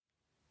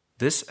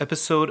This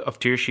episode of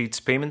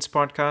Tearsheet's Payments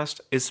Podcast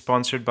is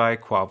sponsored by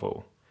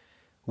Quavo.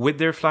 With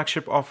their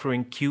flagship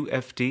offering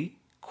QFD,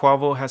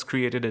 Quavo has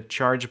created a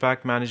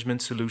chargeback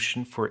management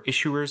solution for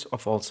issuers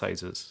of all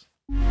sizes.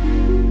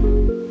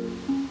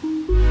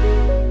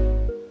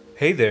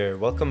 Hey there,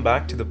 welcome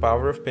back to the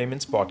Power of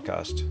Payments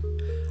podcast.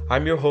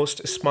 I'm your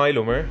host Ismail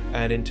Umar,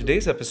 and in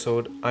today's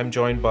episode, I'm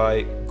joined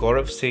by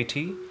Gaurav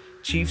Sethi,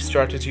 Chief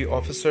Strategy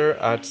Officer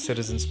at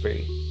Citizens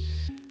Pay.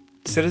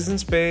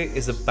 Citizens Pay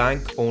is a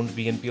bank-owned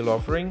BNPL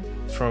offering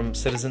from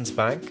Citizens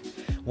Bank,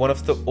 one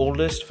of the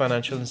oldest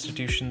financial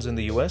institutions in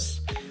the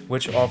US,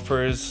 which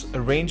offers a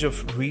range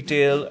of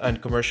retail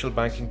and commercial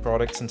banking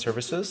products and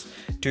services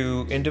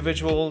to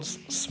individuals,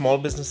 small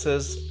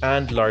businesses,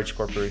 and large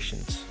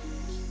corporations.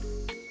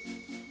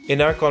 In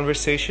our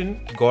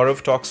conversation,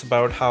 Gaurav talks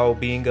about how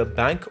being a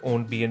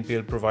bank-owned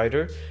BNPL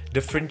provider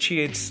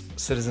differentiates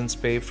Citizens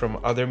Pay from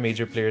other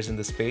major players in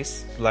the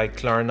space, like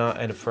Klarna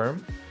and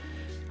Affirm,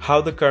 how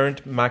the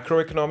current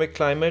macroeconomic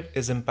climate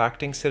is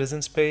impacting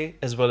Citizens Pay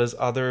as well as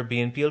other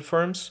BNPL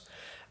firms,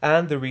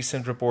 and the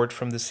recent report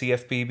from the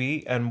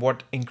CFPB and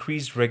what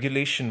increased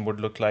regulation would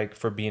look like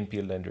for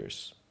BNPL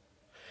lenders.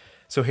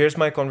 So here's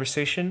my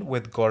conversation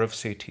with Gaurav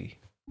Sethi.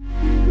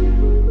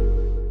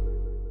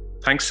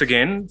 Thanks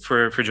again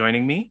for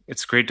joining me.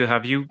 It's great to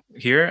have you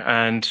here.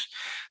 And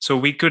so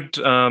we could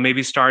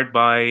maybe start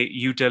by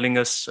you telling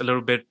us a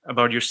little bit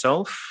about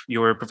yourself,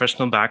 your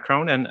professional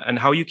background, and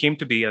how you came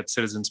to be at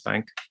Citizens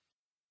Bank.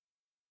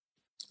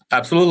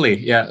 Absolutely.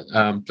 Yeah.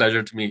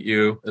 Pleasure to meet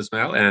you,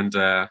 Ismail, and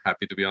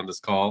happy to be on this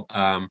call.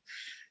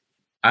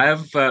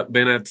 I've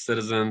been at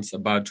Citizens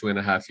about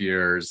 2.5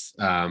 years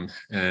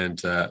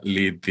and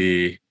lead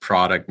the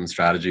product and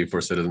strategy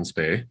for Citizens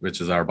Pay,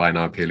 which is our buy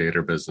now, pay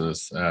later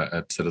business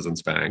at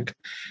Citizens Bank.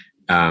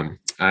 I'm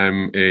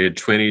a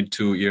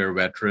 22-year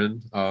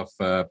veteran of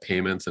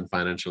payments and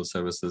financial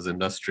services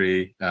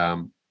industry.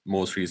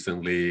 Most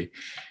recently,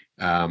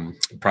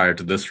 prior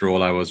to this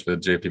role, I was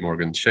with JP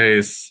Morgan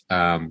Chase,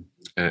 and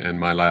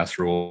my last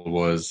role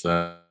was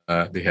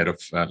the head of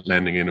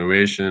lending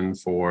innovation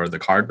for the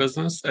card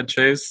business at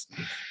Chase,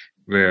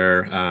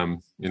 where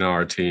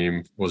our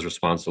team was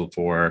responsible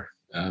for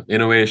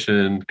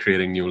innovation,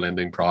 creating new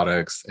lending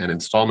products, and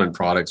installment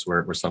products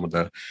were some of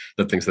the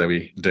things that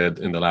we did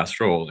in the last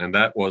role. And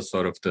that was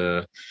sort of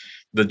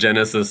the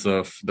genesis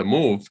of the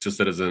move to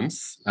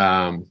Citizens.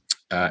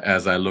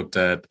 As I looked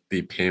at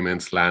the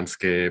payments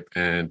landscape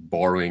and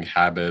borrowing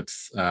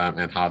habits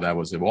and how that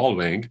was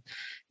evolving,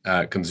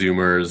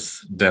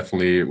 consumers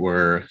definitely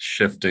were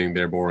shifting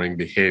their borrowing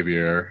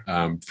behavior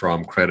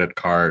from credit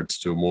cards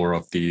to more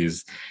of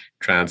these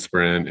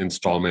transparent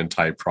installment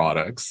type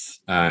products.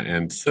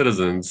 And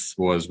Citizens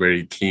was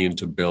very keen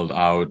to build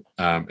out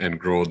and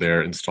grow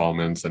their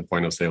installments and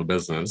point of sale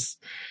business.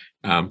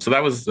 So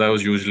that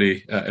was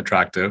usually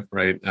attractive,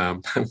 right?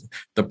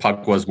 The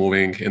puck was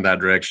moving in that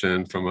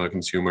direction from a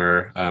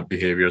consumer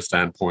behavior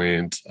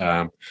standpoint.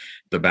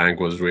 The bank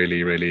was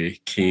really,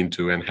 really keen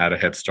to and had a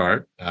head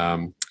start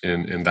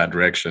in that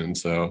direction.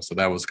 So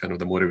that was kind of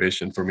the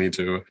motivation for me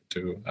to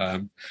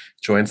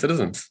join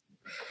Citizens.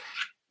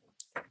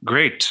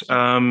 Great.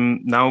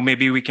 Now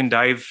maybe we can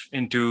dive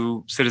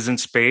into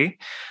Citizens Pay.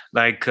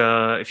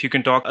 If you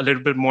can talk a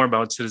little bit more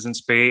about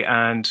Citizens Pay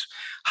and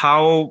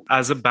how,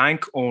 as a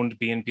bank-owned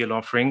BNPL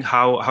offering,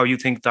 how you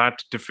think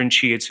that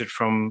differentiates it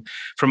from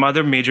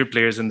other major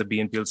players in the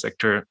BNPL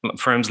sector,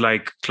 firms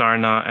like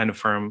Klarna and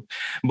Affirm,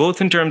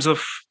 both in terms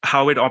of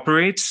how it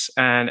operates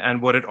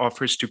and what it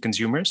offers to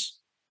consumers.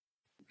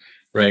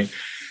 Right.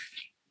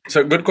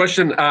 So good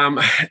question.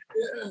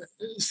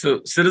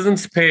 So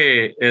Citizens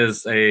Pay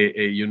is a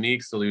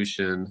unique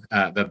solution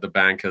that the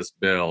bank has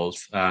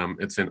built.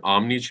 It's an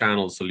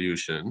omni-channel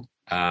solution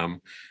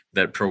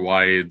that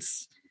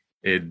provides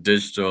a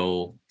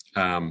digital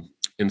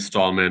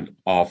installment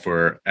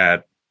offer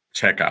at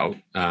checkout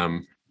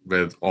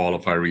with all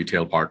of our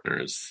retail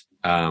partners.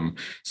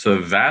 So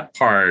that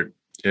part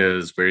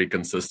is very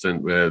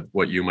consistent with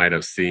what you might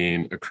have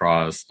seen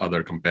across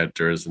other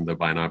competitors in the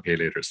buy now, pay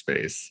later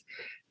space.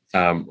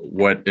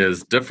 What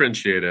is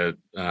differentiated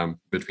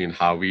between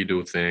how we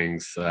do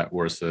things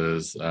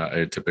versus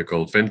a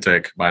typical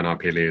fintech buy now,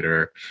 pay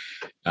later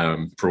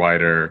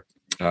provider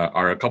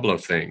are a couple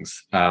of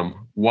things.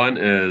 One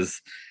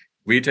is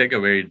we take a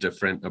very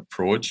different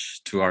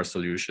approach to our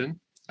solution.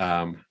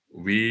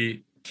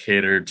 We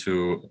cater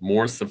to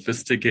more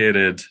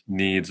sophisticated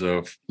needs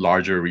of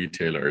larger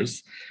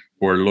retailers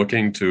who are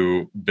looking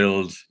to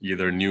build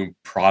either new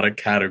product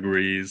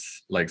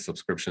categories like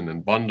subscription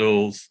and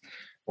bundles,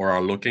 or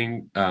are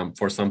looking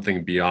for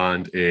something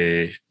beyond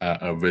a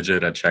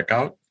widget at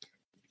checkout.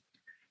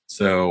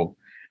 So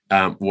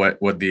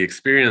what the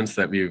experience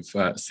that we've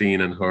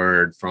seen and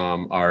heard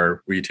from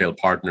our retail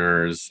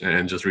partners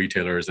and just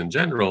retailers in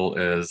general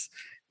is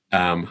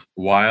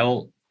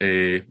while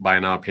a buy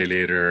now, pay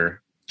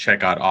later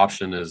checkout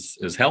option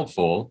is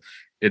helpful,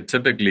 it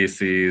typically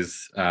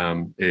sees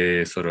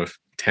a sort of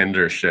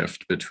tender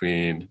shift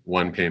between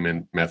one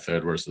payment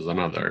method versus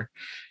another.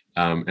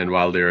 And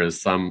while there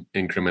is some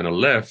incremental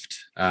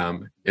lift,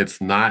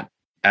 it's not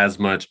as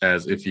much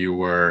as if you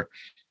were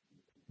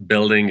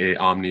building a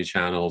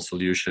omni-channel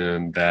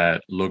solution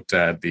that looked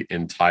at the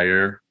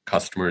entire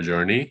customer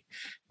journey,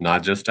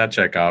 not just at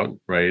checkout,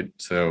 right?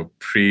 So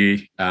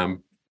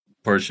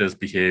purchase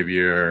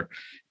behavior,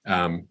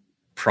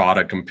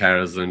 product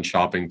comparison,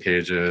 shopping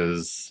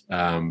pages,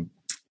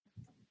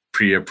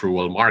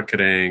 pre-approval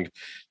marketing.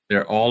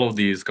 There are all of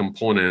these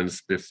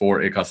components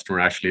before a customer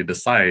actually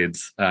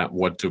decides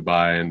what to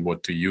buy and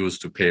what to use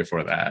to pay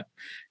for that.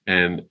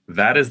 And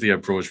that is the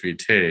approach we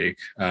take.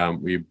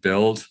 We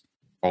build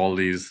all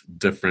these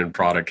different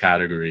product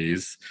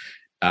categories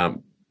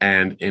and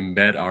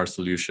embed our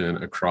solution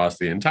across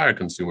the entire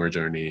consumer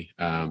journey,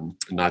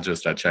 not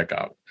just at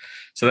checkout.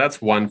 So that's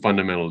one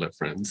fundamental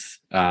difference.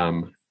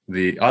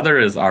 The other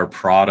is our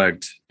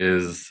product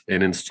is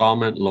an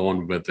installment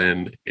loan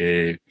within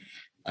a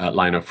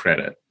line of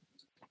credit.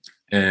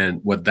 And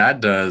what that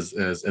does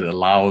is it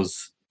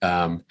allows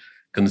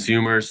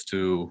consumers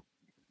to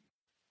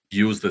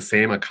use the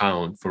same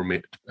account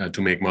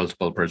to make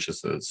multiple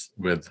purchases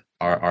with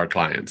our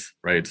clients,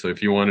 right? So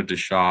if you wanted to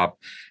shop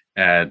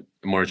at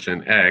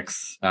merchant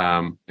X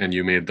and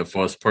you made the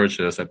first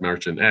purchase at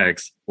merchant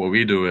X, what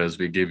we do is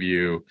we give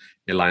you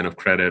a line of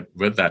credit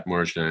with that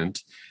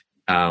merchant.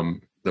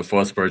 The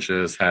first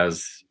purchase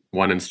has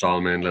one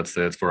installment, let's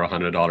say it's for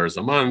 $100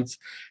 a month.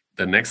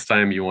 The next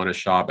time you want to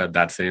shop at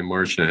that same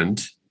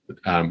merchant,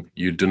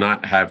 you do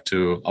not have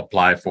to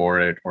apply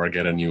for it or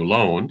get a new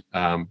loan.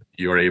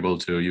 You are able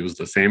to use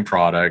the same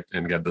product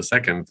and get the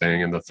second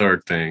thing and the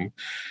third thing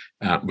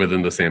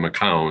within the same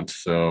account.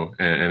 So,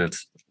 and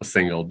it's a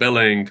single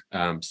billing.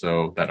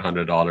 So that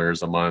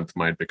 $100 a month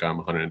might become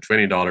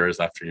 $120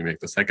 after you make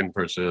the second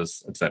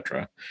purchase,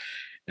 etc.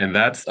 And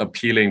that's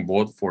appealing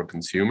both for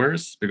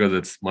consumers because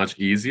it's much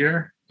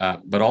easier,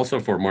 but also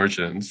for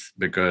merchants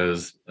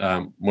because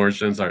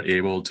merchants are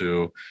able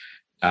to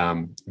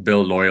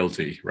build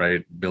loyalty,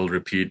 right? Build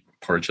repeat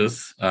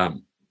purchase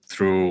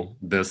through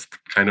this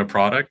kind of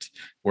product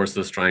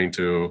versus trying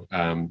to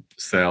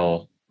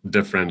sell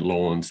different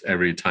loans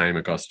every time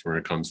a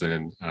customer comes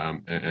in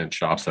and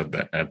shops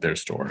at their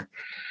store.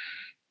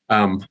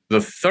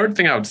 The third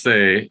thing I would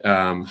say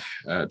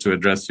to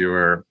address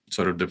your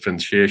sort of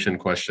differentiation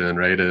question,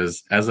 right,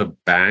 is as a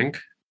bank,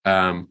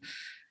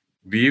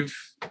 we've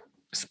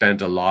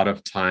spent a lot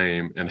of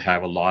time and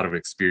have a lot of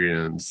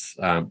experience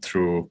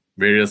through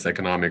various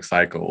economic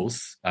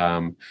cycles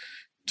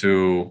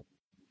to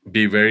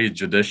be very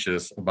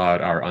judicious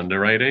about our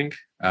underwriting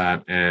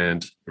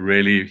and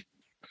really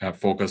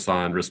focus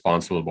on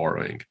responsible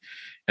borrowing.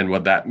 And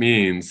what that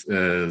means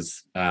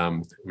is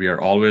we are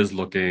always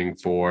looking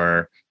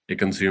for a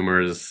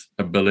consumer's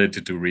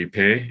ability to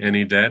repay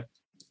any debt.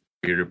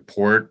 We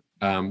report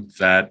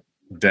that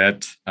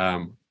debt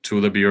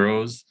to the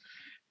bureaus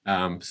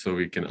so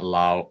we can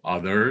allow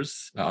other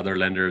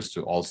lenders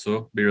to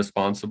also be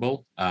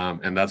responsible.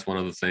 And that's one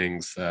of the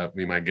things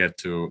we might get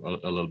to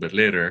a little bit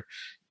later.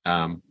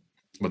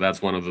 But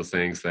that's one of the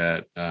things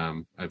that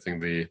I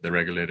think the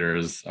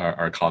regulators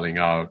are calling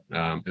out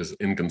is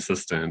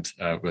inconsistent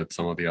with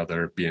some of the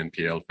other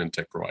BNPL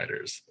fintech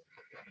providers.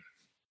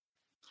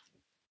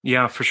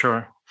 Yeah, for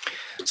sure.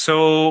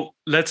 So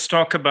let's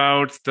talk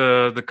about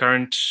the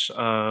current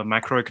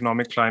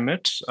macroeconomic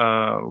climate.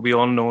 We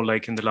all know,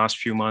 like in the last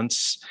few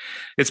months,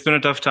 it's been a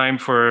tough time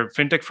for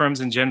fintech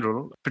firms in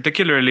general,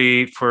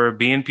 particularly for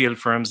BNPL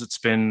firms. It's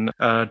been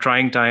a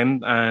trying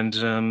time, and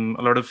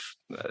a lot of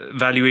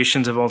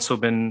valuations have also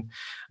been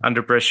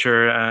under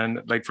pressure.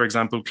 And like, for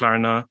example,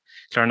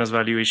 Klarna's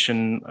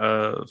valuation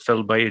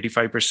fell by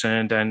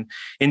 85%. And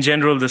in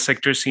general, the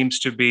sector seems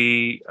to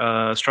be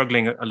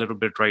struggling a little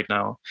bit right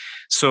now.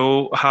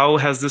 So how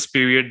has this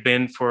period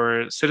been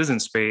for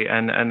Citizens Pay,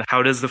 and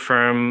how does the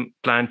firm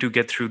plan to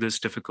get through this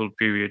difficult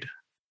period?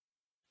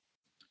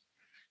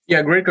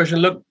 Yeah, great question.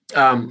 Look,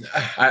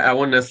 I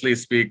won't necessarily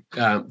speak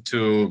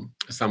to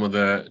some of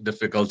the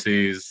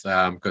difficulties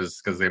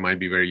because they might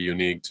be very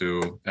unique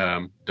to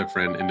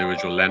different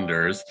individual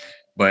lenders.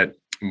 But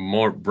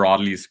more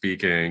broadly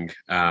speaking,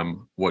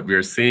 what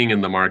we're seeing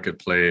in the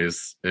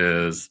marketplace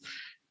is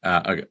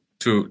a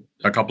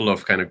couple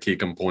of kind of key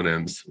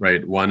components,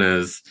 right? One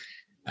is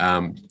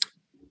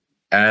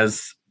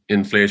as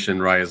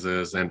inflation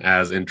rises and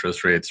as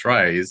interest rates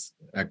rise,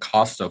 a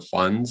cost of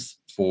funds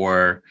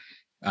for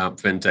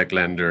fintech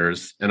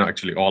lenders, and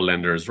actually all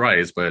lenders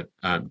rise, but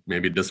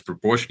maybe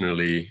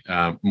disproportionately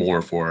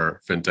more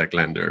for fintech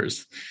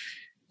lenders.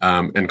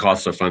 And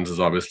cost of funds is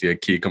obviously a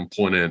key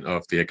component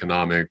of the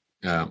economic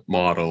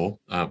model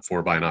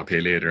for buy now,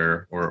 pay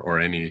later or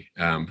any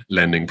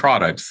lending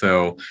product.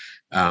 So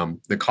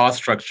the cost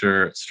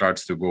structure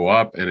starts to go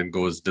up and it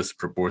goes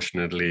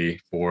disproportionately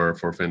for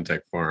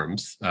fintech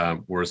firms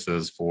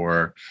versus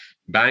for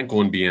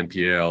bank-owned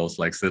BNPLs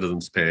like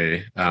Citizens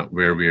Pay,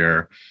 where we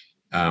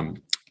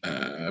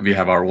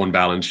have our own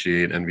balance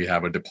sheet and we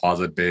have a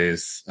deposit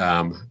base.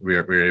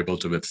 We're able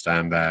to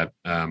withstand that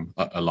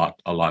a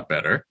lot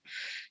better.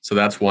 So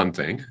that's one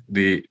thing.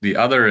 The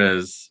other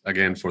is,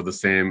 again, for the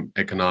same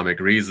economic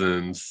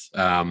reasons,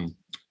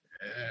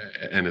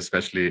 and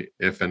especially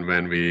if and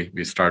when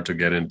we start to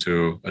get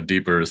into a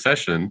deeper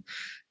recession,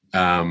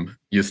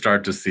 you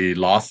start to see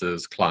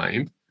losses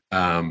climb.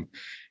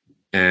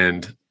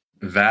 And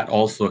that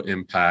also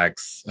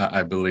impacts,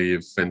 I believe,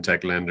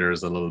 fintech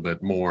lenders a little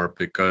bit more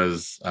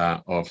because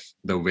of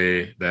the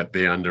way that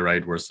they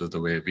underwrite versus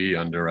the way we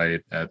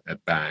underwrite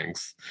at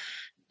banks.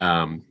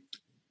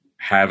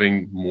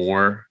 Having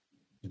more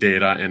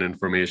data and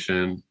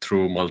information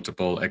through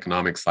multiple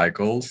economic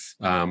cycles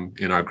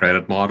in our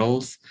credit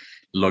models,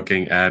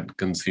 looking at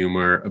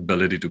consumer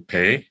ability to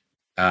pay,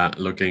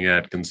 looking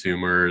at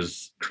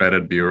consumers'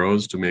 credit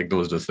bureaus to make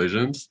those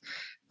decisions,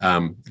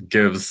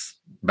 gives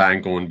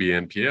bank-owned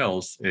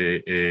BNPLs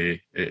a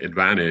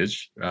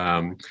advantage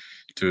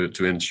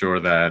to ensure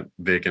that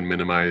they can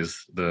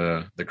minimize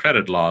the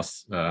credit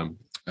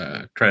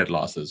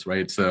losses,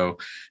 right? So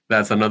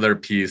that's another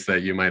piece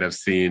that you might have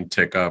seen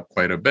tick up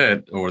quite a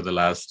bit over the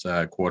last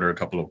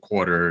couple of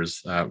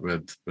quarters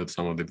with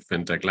some of the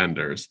fintech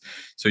lenders.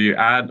 So you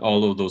add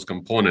all of those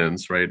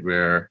components, right,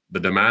 where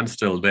the demand's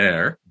still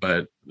there,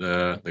 but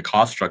the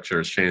cost structure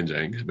is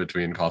changing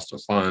between cost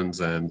of funds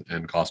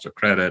and cost of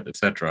credit, et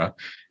cetera.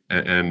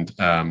 And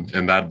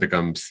that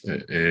becomes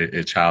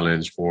a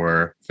challenge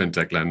for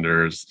fintech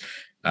lenders,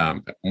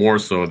 more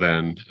so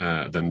than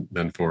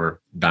for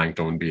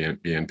bank-owned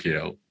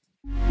BNPL.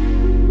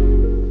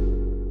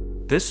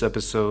 This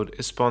episode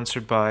is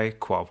sponsored by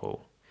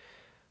Quavo.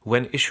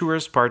 When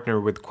issuers partner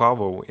with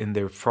Quavo in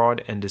their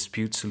fraud and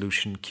dispute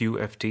solution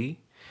QFT,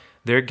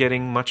 they're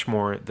getting much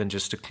more than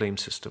just a claim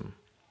system.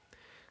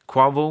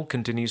 Quavo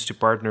continues to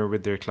partner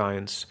with their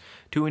clients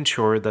to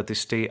ensure that they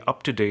stay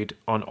up to date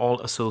on all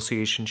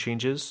association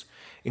changes,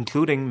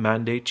 including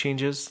mandate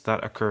changes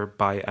that occur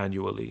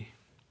biannually.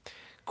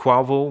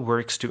 Quavo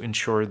works to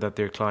ensure that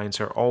their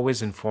clients are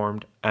always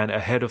informed and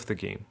ahead of the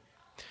game.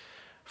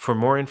 For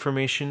more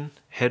information,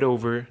 head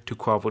over to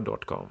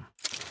quavo.com.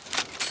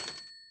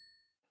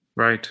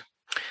 Right.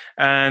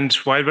 And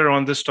while we're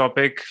on this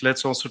topic,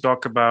 let's also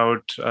talk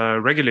about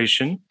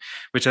regulation,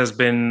 which has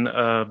been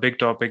a big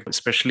topic,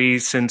 especially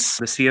since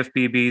the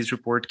CFPB's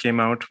report came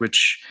out,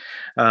 which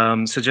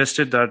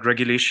suggested that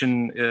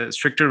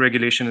stricter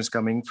regulation is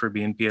coming for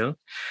BNPL.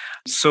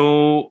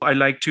 So I'd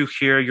like to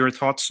hear your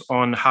thoughts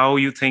on how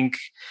you think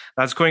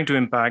that's going to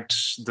impact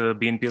the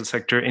BNPL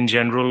sector in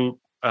general,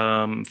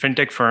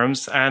 fintech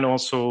firms, and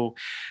also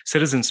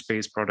Citizen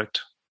Space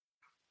product.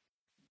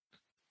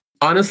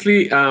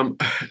 Honestly,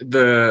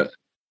 the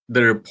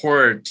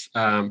report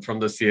from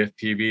the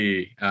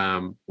CFPB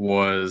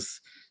was,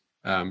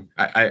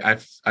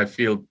 I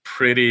feel,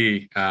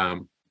 pretty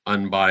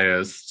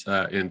unbiased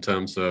in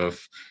terms of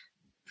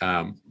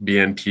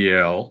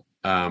BNPL.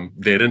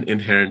 They didn't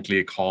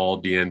inherently call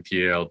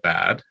BNPL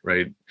bad,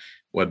 right?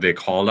 What they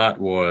called that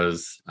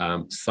was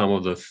some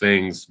of the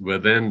things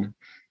within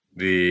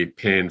the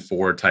Pay in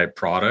 4 type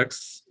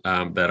products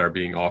that are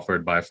being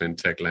offered by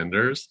fintech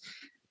lenders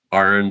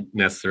aren't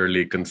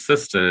necessarily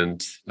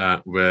consistent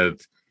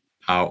with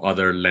how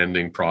other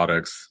lending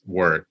products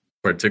work,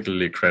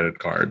 particularly credit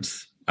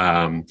cards.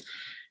 And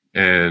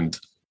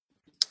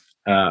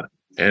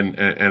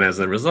as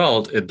a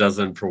result, it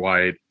doesn't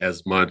provide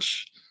as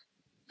much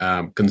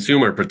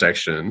consumer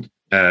protection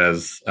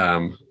as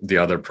the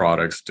other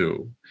products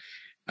do.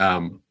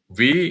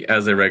 We,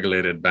 as a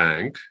regulated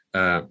bank,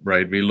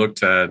 right, we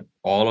looked at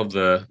all of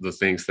the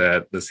things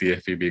that the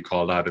CFPB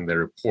called out in their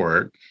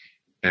report,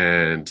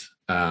 and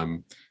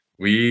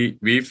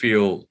we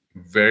feel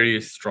very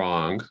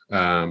strong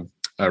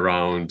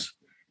around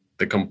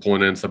the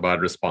components about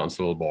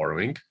responsible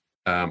borrowing,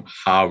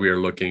 how we are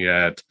looking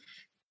at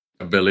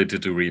ability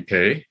to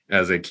repay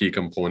as a key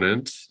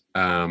component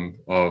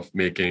of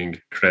making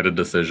credit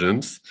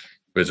decisions,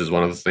 which is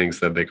one of the things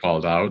that they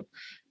called out.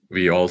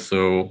 We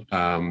also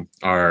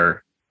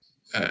are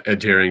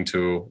adhering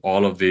to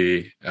all of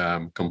the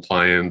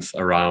compliance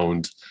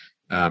around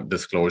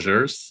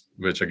disclosures,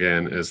 which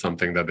again is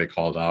something that they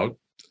called out,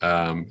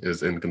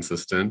 is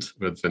inconsistent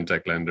with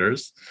fintech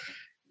lenders.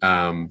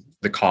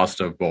 The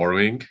cost of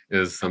borrowing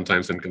is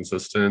sometimes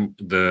inconsistent.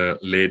 The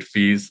late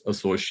fees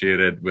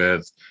associated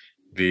with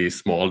the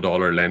small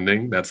dollar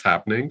lending that's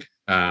happening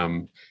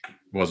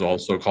was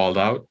also called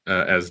out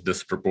as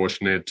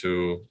disproportionate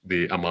to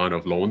the amount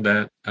of loan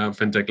that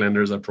fintech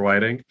lenders are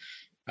providing.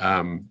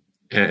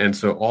 And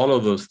so all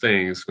of those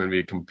things, when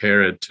we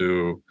compare it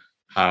to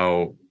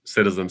how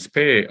Citizens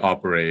Pay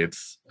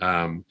operates,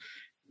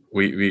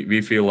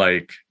 we feel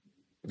like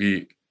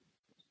we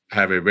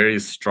have a very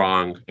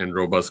strong and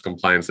robust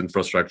compliance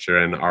infrastructure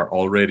and are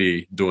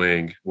already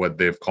doing what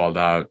they've called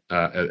out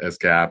as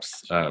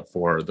gaps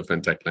for the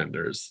fintech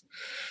lenders.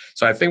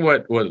 So I think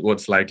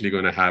what's likely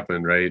going to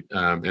happen, right?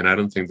 And I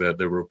don't think that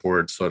the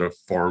report sort of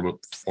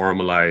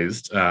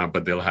formalized,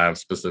 but they'll have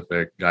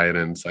specific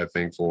guidance, I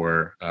think,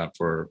 for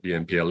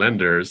BNPL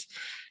lenders.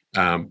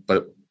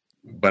 But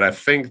but I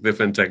think the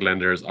fintech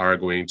lenders are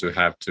going to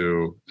have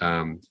to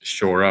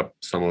shore up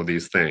some of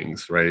these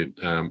things, right?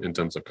 In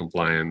terms of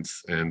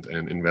compliance and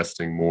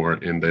investing more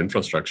in the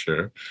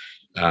infrastructure.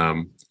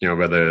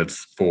 Whether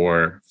it's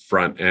for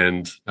front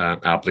end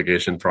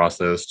application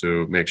process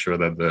to make sure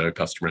that the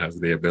customer has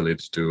the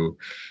ability to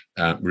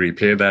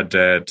repay that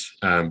debt,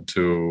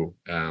 to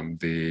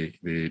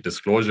the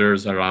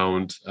disclosures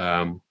around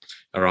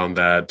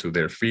that, to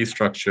their fee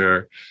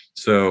structure.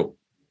 So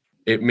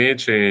it may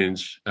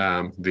change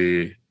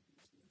the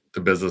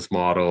business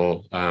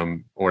model,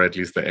 or at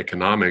least the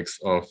economics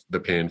of the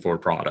Pay in 4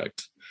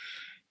 product.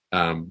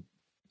 And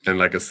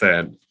like I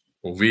said,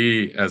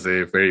 we, as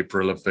a very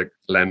prolific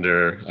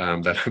lender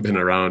that have been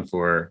around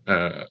for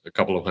a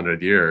couple of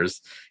 100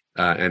 years,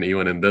 and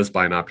even in this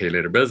buy now pay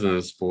later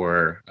business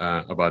for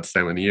about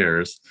 7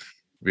 years,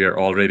 we are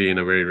already in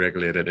a very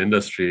regulated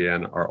industry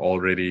and are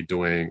already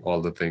doing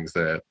all the things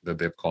that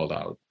they've called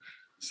out.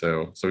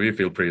 So we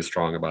feel pretty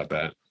strong about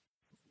that.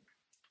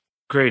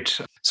 Great.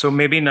 So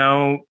maybe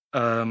now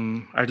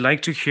I'd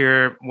like to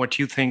hear what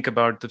you think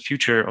about the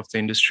future of the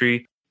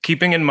industry,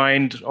 keeping in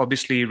mind,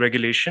 obviously,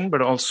 regulation,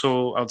 but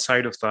also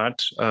outside of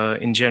that,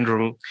 in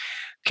general.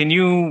 Can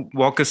you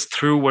walk us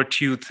through what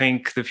you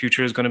think the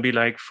future is going to be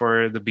like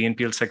for the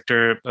BNPL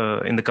sector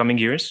in the coming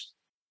years?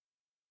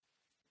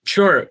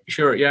 Sure.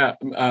 Yeah.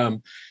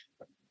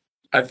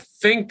 I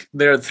think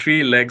there are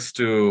three legs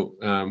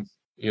to,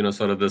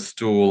 sort of the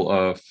stool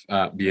of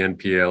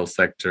BNPL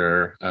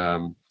sector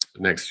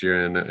next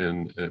year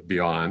and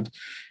beyond.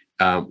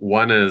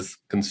 One is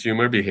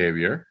consumer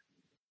behavior,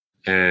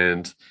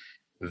 and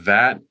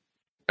that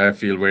I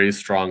feel very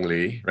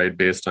strongly, right,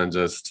 based on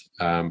just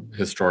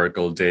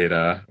historical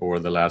data over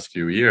the last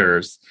few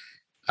years,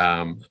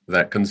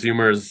 that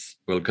consumers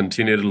will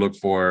continue to look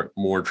for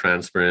more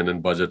transparent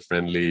and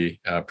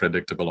budget-friendly,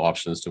 predictable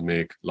options to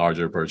make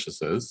larger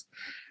purchases,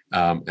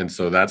 and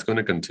so that's going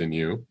to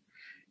continue.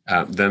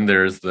 Then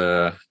there's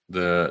the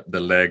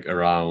leg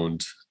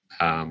around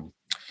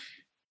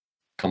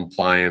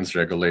compliance,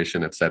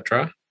 regulation,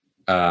 etc.,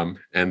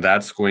 and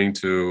that's going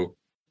to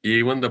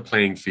even the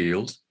playing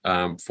field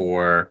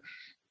for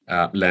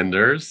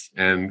lenders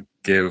and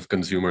give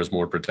consumers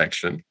more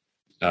protection.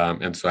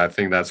 And so I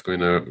think that's going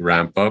to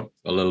ramp up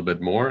a little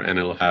bit more, and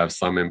it'll have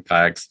some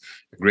impacts,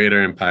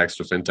 greater impacts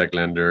to fintech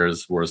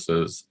lenders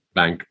versus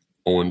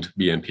bank-owned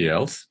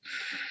BNPLs.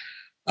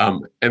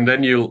 And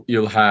then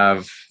you'll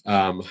have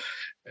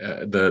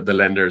the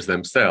lenders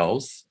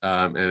themselves,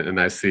 and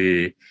I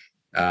see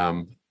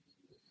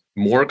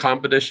more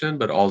competition,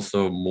 but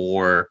also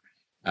more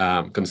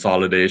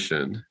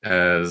consolidation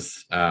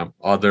as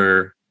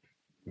other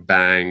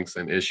banks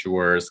and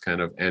issuers kind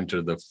of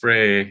enter the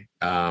fray.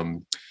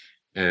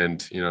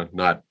 And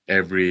not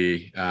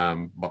every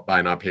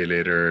buy now pay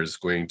later is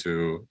going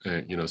to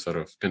sort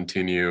of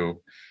continue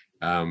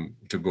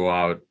to go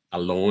out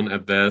alone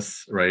at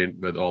this, right?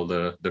 With all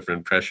the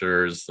different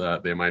pressures,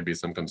 there might be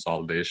some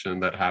consolidation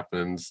that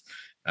happens.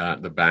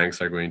 The banks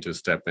are going to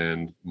step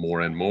in more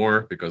and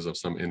more because of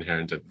some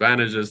inherent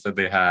advantages that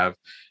they have,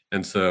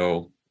 and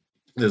so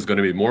there's going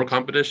to be more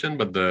competition,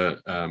 but the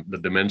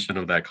dimension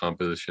of that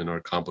competition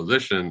or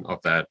composition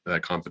of that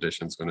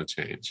competition is going to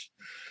change.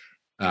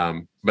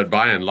 But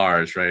by and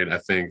large, right, I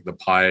think the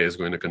pie is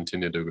going to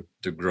continue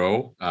to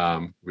grow.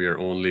 We are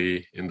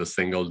only in the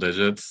single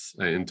digits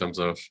in terms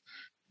of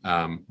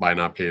buy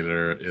now pay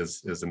later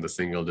is in the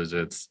single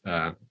digits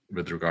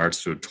with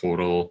regards to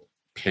total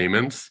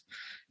payments.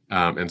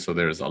 And so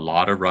there's a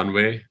lot of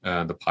runway.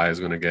 The pie is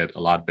going to get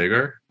a lot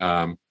bigger,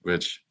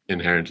 which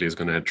inherently is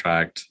going to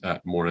attract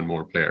more and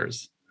more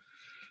players.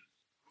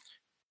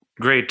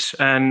 Great.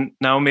 And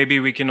now maybe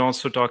we can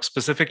also talk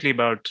specifically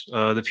about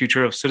the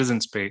future of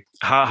Citizens Pay.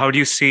 How do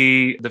you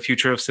see the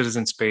future of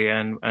Citizens Pay,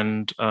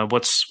 and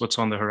what's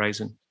on the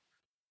horizon?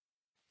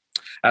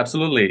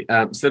 Absolutely.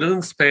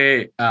 Citizens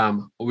Pay,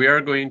 we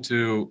are going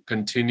to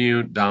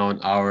continue down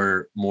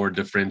our more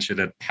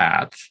differentiated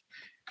path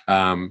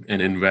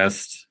and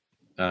invest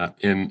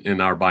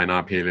in our buy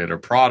now pay later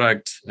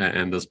product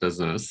and this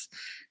business.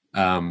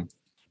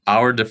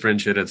 Our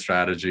differentiated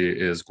strategy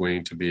is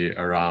going to be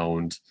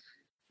around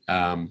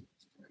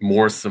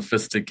more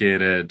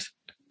sophisticated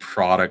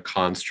product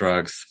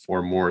constructs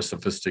for more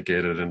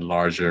sophisticated and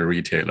larger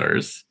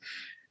retailers,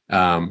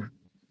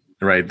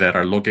 right, that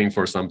are looking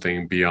for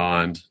something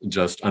beyond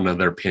just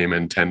another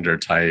payment tender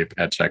type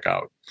at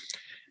checkout.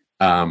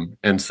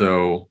 And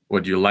so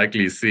what you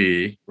likely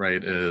see,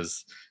 right,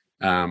 is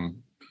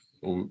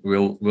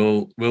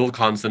we'll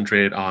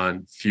concentrate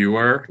on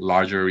fewer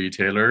larger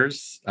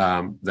retailers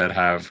that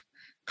have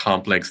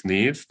complex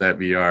needs that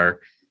we are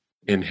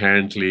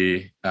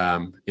inherently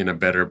in a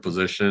better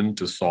position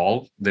to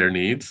solve their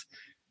needs.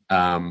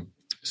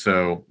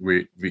 So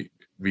we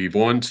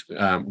won't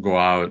go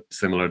out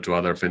similar to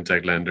other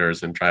fintech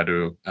lenders and try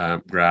to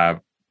grab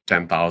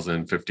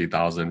 10,000,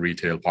 50,000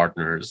 retail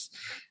partners.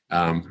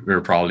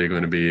 We're probably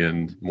going to be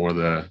in more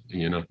the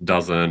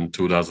dozen,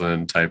 2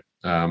 dozen type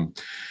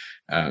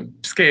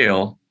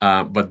scale,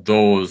 but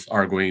those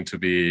are going to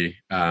be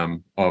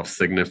of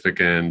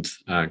significant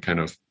kind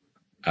of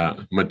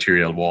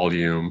material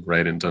volume,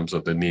 right, in terms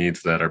of the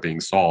needs that are being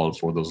solved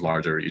for those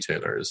larger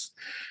retailers.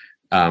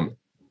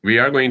 We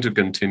are going to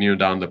continue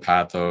down the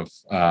path of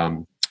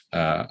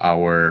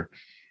our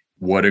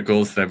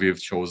verticals that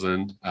we've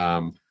chosen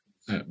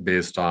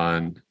based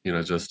on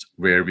just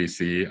where we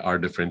see our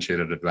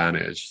differentiated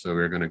advantage. So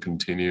we're going to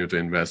continue to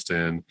invest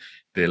in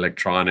the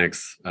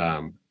electronics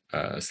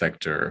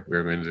sector.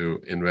 We're going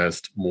to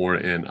invest more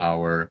in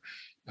our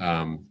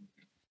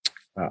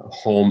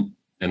home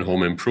and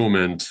home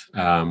improvement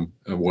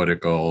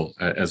vertical,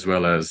 as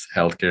well as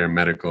healthcare,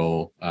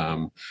 medical,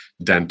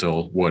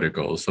 dental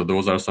verticals. So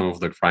those are some of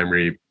the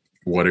primary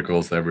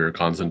verticals that we're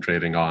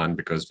concentrating on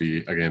because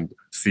we, again,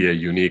 see a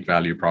unique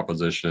value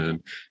proposition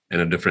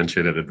and a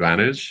differentiated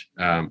advantage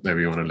that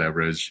we want to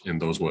leverage in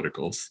those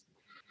verticals.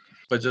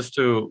 But just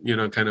to,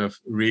 kind of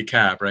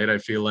recap, right, I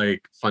feel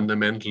like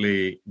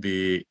fundamentally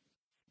the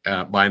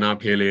buy now,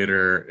 pay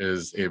later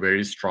is a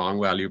very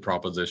strong value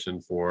proposition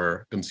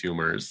for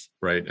consumers,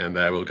 right? And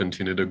that will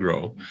continue to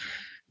grow.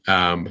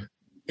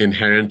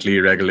 Inherently,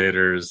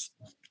 regulators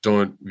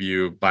don't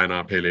view buy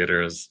now, pay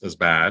later as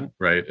bad,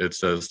 right? It's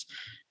just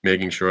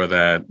making sure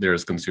that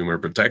there's consumer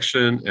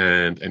protection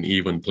and an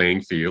even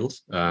playing field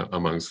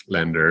amongst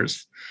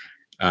lenders.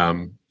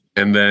 And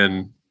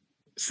then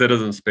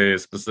Citizens Pay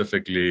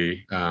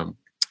specifically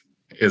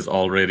is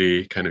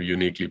already kind of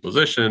uniquely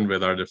positioned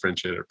with our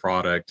differentiated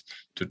product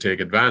to take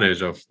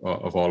advantage of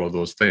all of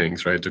those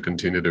things, right, to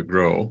continue to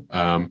grow.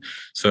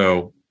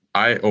 So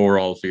I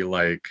overall feel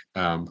like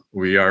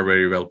we are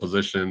very well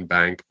positioned.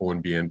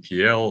 Bank-owned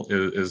BNPL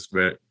is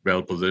very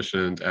well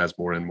positioned as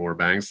more and more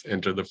banks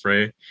enter the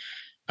fray.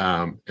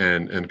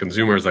 And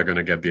consumers are going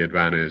to get the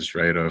advantage,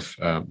 right, of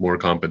more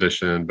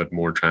competition, but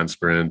more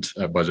transparent,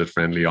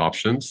 budget-friendly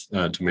options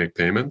to make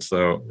payments.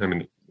 So, I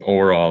mean,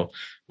 overall,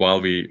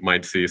 while we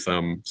might see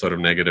some sort of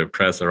negative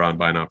press around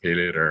buy now, pay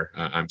later,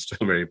 I'm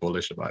still very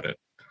bullish about it.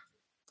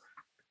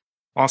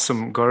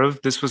 Awesome.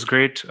 Gaurav, this was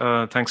great.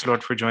 Thanks a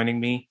lot for joining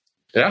me.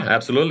 Yeah,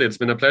 absolutely. It's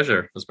been a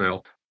pleasure,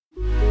 Ismail.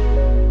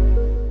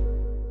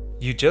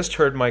 You just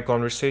heard my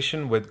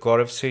conversation with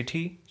Gaurav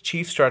Sethi,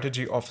 Chief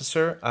Strategy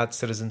Officer at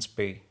Citizens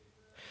Pay.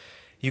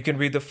 You can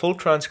read the full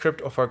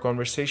transcript of our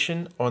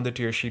conversation on the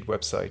Tearsheet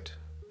website.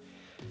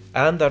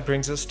 And that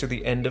brings us to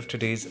the end of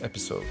today's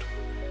episode.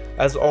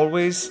 As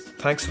always,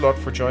 thanks a lot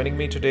for joining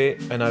me today,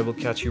 and I will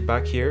catch you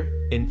back here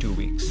in 2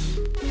 weeks.